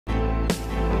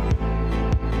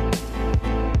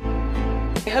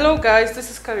Hello guys,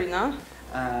 this is Karina.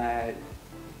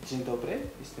 Dzień dobry,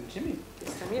 jestem Jimmy.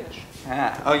 Jestem Jerzy.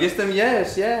 Jestem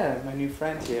Jerzy, yeah, my new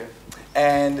friend here.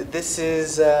 And this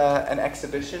is an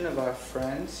exhibition of our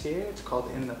friends here. It's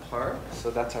called In the Park, so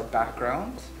that's our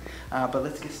background. But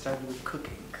let's get started with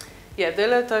cooking. Yeah, they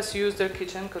let us use their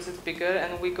kitchen because it's bigger,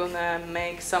 and we're gonna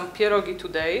make some pierogi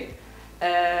today.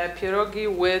 Pierogi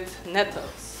with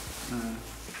nettles.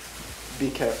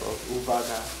 Be careful,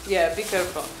 uwaga. Yeah, be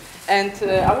careful. And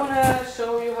I want to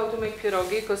show you how to make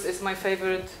pierogi because it's my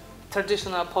favorite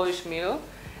traditional Polish meal.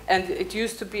 And it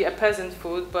used to be a peasant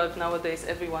food, but nowadays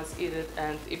everyone's eat it.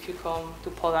 And if you come to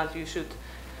Poland, you should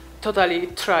totally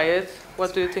try it.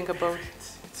 What do you think about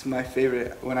it? It's my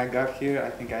favorite. When I got here, I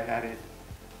think I had it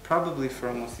probably for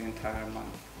almost the entire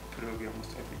month. Pierogi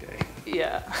almost every day.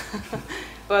 Yeah.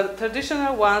 But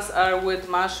traditional ones are with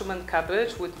mushroom and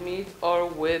cabbage, with meat or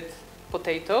with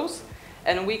potatoes.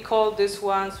 And we call these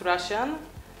ones Russian,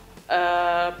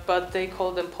 but they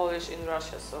call them Polish in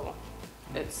Russia, so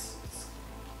it's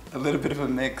a little bit of a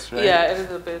mix, right? Yeah, a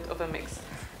little bit of a mix.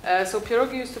 So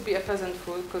pierogi used to be a peasant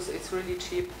food because it's really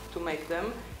cheap to make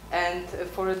them. And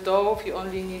for a dough, you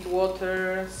only need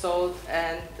water, salt,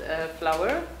 and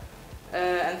flour.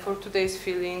 And for today's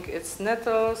filling, it's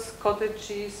nettles, cottage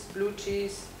cheese, blue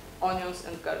cheese, onions,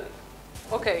 and garlic.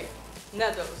 Okay,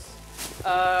 nettles.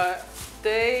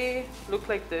 They look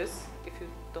like this, if you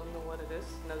don't know what it is,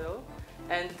 nettle,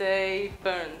 and they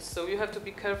burn, so you have to be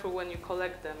careful when you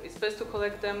collect them. It's best to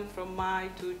collect them from May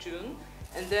to June,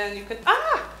 and then you can,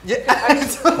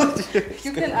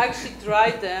 you can actually dry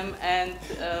them and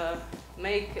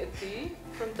make a tea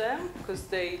from them, because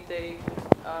they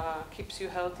keeps you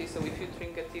healthy, so if you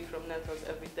drink a tea from nettles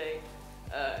every day,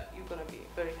 you're gonna be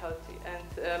very healthy.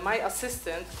 And my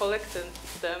assistant collected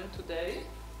them today.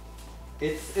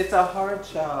 It's a hard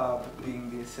job being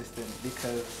the assistant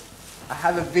because I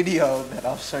have a video that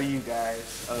I'll show you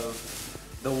guys of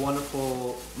the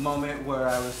wonderful moment where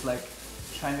I was like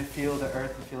trying to feel the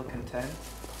earth and feel content,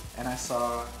 and I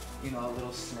saw, you know, a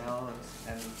little snail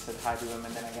and said hi to him,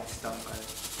 and then I got stung by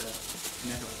the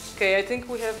nettles. Okay, I think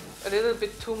we have a little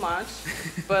bit too much,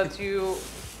 but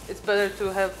it's better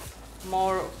to have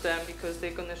more of them because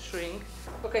they're gonna shrink.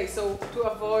 Okay, so to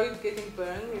avoid getting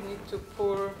burned, you need to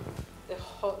pour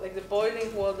the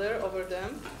boiling water over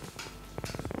them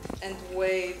and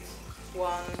wait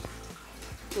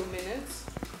 1-2 minutes.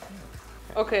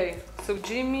 Okay, so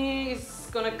Jimmy is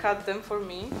gonna cut them for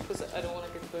me because I don't want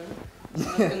to get burned. I'm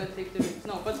not gonna take the risk.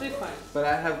 No, but they're fine. But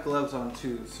I have gloves on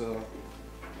too, so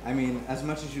I mean, as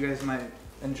much as you guys might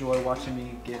enjoy watching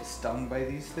me get stung by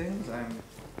these things, I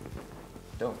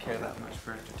don't care that much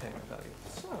for entertainment value.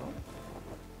 So,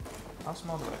 how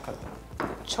small do I cut them?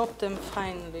 Chop them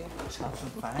finely. Chop them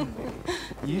finely.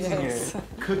 Using Yes. your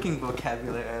cooking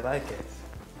vocabulary, I like it.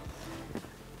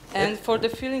 And for the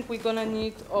filling, we're gonna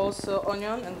need also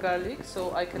onion and garlic,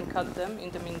 so I can cut them in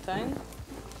the meantime.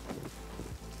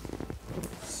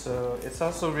 So it's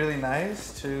also really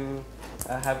nice to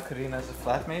have Karina as a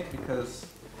flatmate, because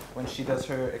when she does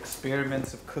her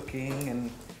experiments of cooking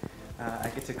and I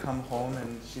get to come home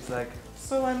and she's like,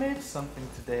 so I made something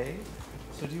today,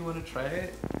 so do you want to try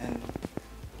it? And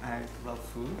I love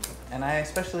food, and I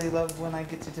especially love when I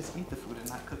get to just eat the food and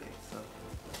not cook it. So,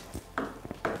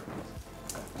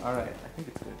 all right, I think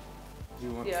it's good. Do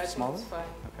you want smaller? Yeah, I think it's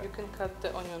fine. Okay. You can cut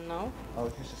the onion now. Oh,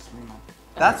 here's just lemon.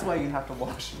 That's why you have to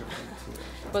wash your food too.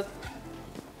 But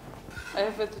I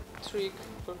have a trick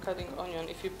for cutting onion.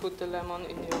 If you put the lemon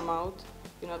in your mouth,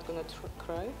 you're not gonna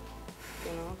cry.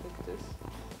 You know, like this.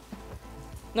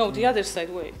 No, the other side.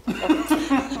 Wait.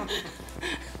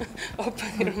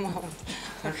 Open your mouth.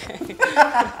 Okay.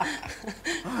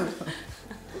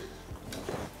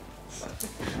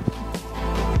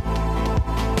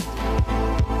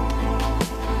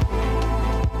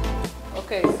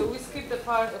 Okay, so we skipped the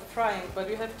part of frying, but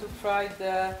you have to fry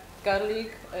the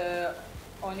garlic,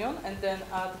 onion, and then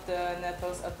add the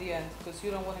nettles at the end, because you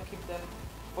don't want to keep them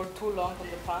for too long on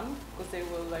the pan, because they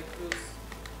will like lose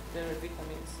their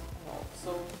vitamins and all.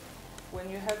 So when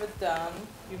you have it done,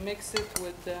 you mix it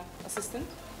with the assistant.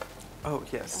 Oh,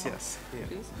 yes, yes. Here.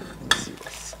 Please. Let me see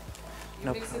this.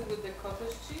 You mix it with the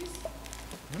cottage cheese.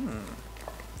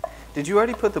 Did you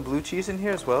already put the blue cheese in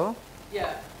here as well?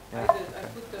 Yeah, Yeah. I did. I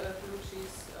put the blue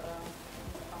cheese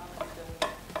in the pan and then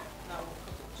now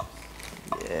cottage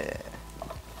cheese. Yeah.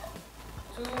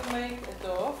 To make a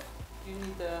dough, you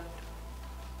need a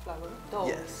flour. Dough.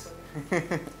 Yes.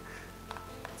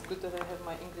 It's good that I have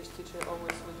my English teacher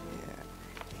always with me.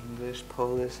 Yeah. English,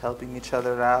 Polish, helping each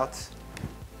other out.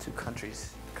 Two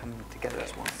countries coming together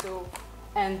as one. So,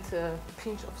 and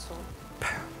pinch of salt.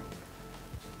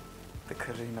 The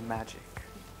Karina magic.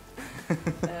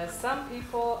 Some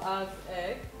people add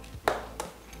egg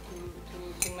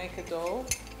to make a dough,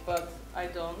 but I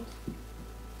don't.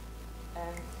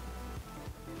 And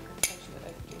you can touch the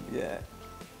egg. Yeah.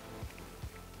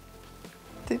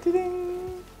 Ding.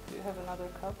 Do you have another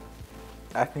cup?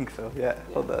 I think so, yeah.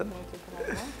 Hold on. Can you take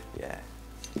another one? Yeah.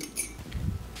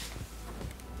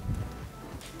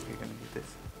 You're gonna need this.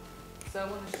 So I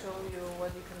want to show you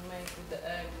what you can make with the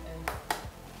egg. And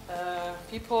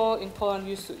people in Poland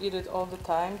used to eat it all the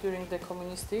time during the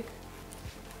communistic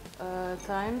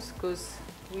times, because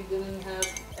we didn't have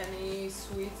any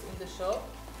sweets in the shop.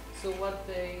 So what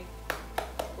they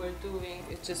were doing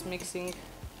is just mixing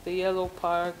the yellow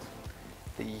part.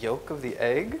 The yolk of the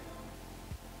egg?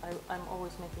 I'm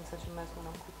always making such a mess when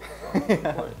I'm cooking.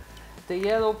 So the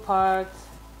yellow part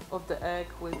of the egg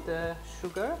with the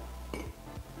sugar.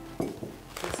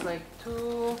 It's like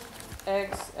 2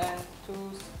 eggs and 2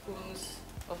 spoons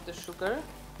of the sugar.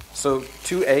 So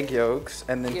 2 egg yolks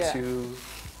and then 2...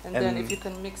 And then if you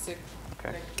can mix it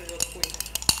okay. like real quick.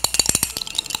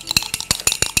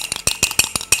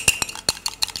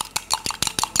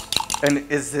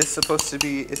 And is this supposed to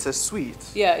be, it's a sweet?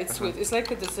 Yeah, it's sweet. It's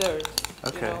like a dessert.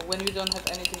 Okay. You know, when you don't have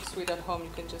anything sweet at home,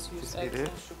 you can just use eggs and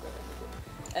sugar.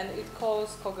 And it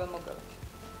calls kogel-mogel.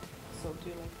 So do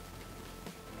you like?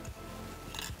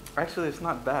 Actually, it's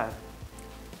not bad.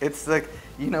 It's like,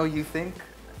 you know, you think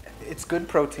it's good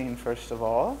protein first of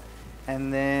all,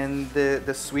 and then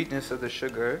the sweetness of the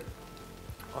sugar.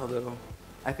 Although,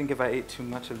 I think if I ate too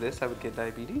much of this, I would get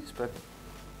diabetes, but...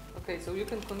 Okay, so you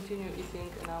can continue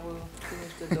eating and I will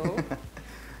finish the dough.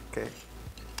 Okay.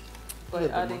 By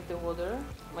adding the water.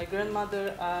 My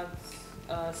grandmother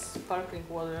adds sparkling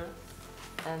water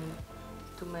and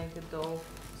to make the dough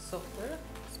softer.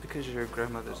 It's because your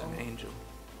grandmother's an angel.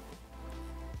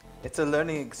 It's a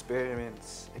learning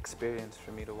experience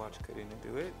for me to watch Karina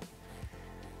do it,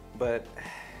 but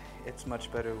it's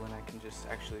much better when I can just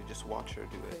actually just watch her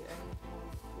do it. Okay,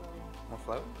 More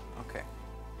flour? Okay.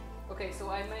 Okay, so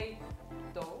I made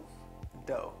dough.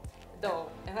 Dough.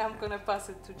 And I'm gonna pass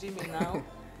it to Jimmy now,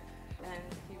 and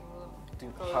he will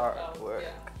do roll it hard out. work.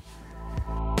 Yeah.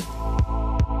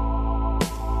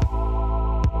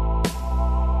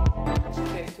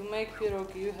 Okay, to make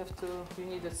pierogi, you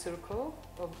need a circle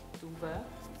of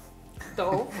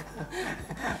dough.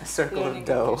 Circle of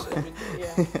dough.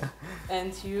 Yeah.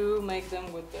 And you make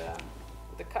them with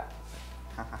the cup.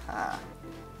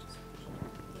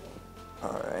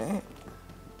 Alright.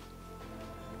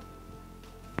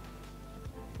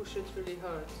 Push it really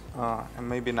hard. Oh, and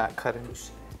maybe not cut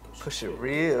it. Push it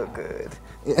real good.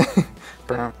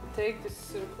 Yeah. Take this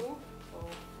circle of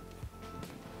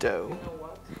dough. You know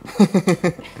what?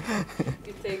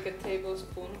 You take a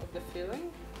tablespoon of the filling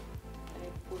and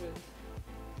you put it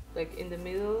like in the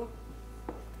middle.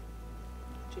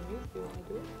 Jimmy, you want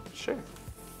to do it? Sure. And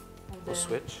We'll then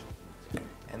switch.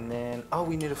 And then, oh,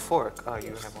 we need a fork. Oh, you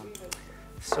yes, have one.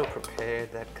 So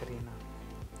prepared, that Karina.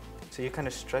 So you kind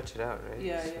of stretch it out, right?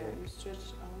 Yeah, so you stretch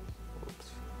out. Oops.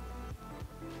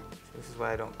 So this is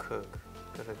why I don't cook,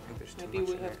 because I think there's too much. Maybe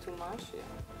we in have there. too much, yeah.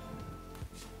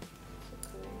 It's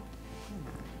okay.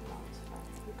 No, it's fine.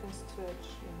 You can stretch,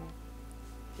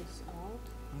 this out.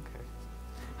 Okay.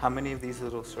 How many of these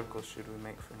little circles should we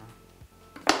make for now?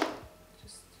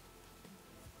 Just,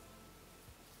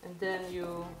 and then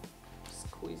you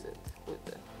squeeze it with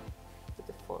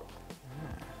the fork.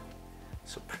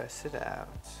 So press it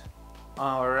out.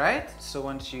 Alright, so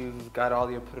once you've got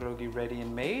all your pierogi ready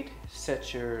and made,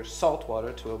 set your salt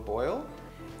water to a boil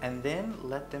and then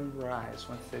let them rise.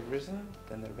 Once they've risen,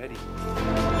 then they're ready.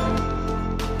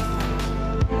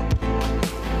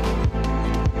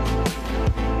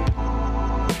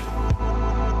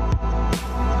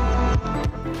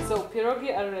 So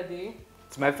pierogi are ready.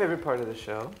 It's my favorite part of the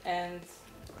show. And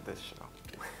This show.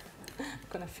 I'm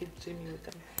gonna feed Jimmy with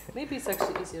them. Maybe it's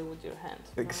actually easier with your hand.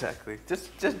 Exactly.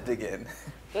 Just dig in.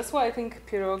 That's why I think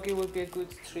pierogi would be a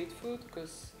good street food,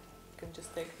 because you can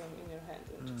just take them in your hand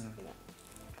and just,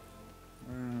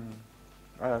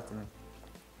 I like them.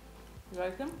 You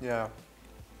like them? Yeah.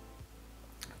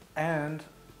 And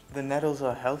the nettles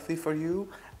are healthy for you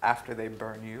after they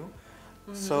burn you.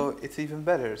 So it's even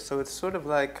better. So it's sort of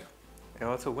like,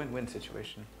 it's a win-win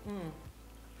situation.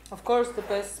 Of course, the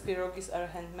best pierogis are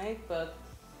handmade, but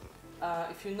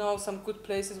if you know some good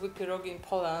places with pierogi in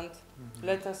Poland,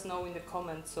 let us know in the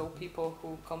comments so people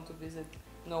who come to visit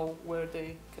know where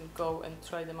they can go and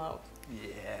try them out.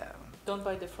 Yeah. Don't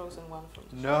buy the frozen one from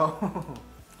the No.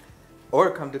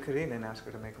 Or come to Karina and ask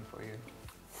her to make them for you.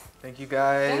 Thank you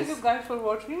guys. Thank you guys for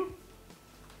watching.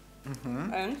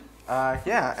 And?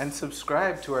 Yeah, and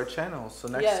subscribe to our channel. So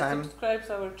next time subscribe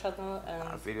to our channel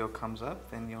and a video comes up,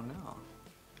 then you'll know.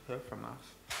 Hear from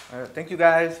us. Thank you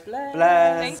guys. Bless.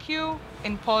 Bless. Thank you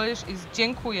in Polish is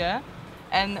dziękuję.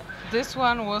 And this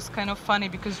one was kind of funny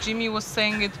because Jimmy was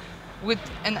saying it with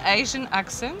an Asian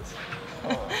accent.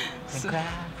 Dziękuję.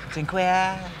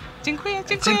 Dziękuję. Dziękuję,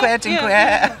 dziękuję. Dziękuję, dziękuję.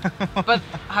 Yeah. But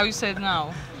how you say it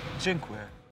now? Dziękuję.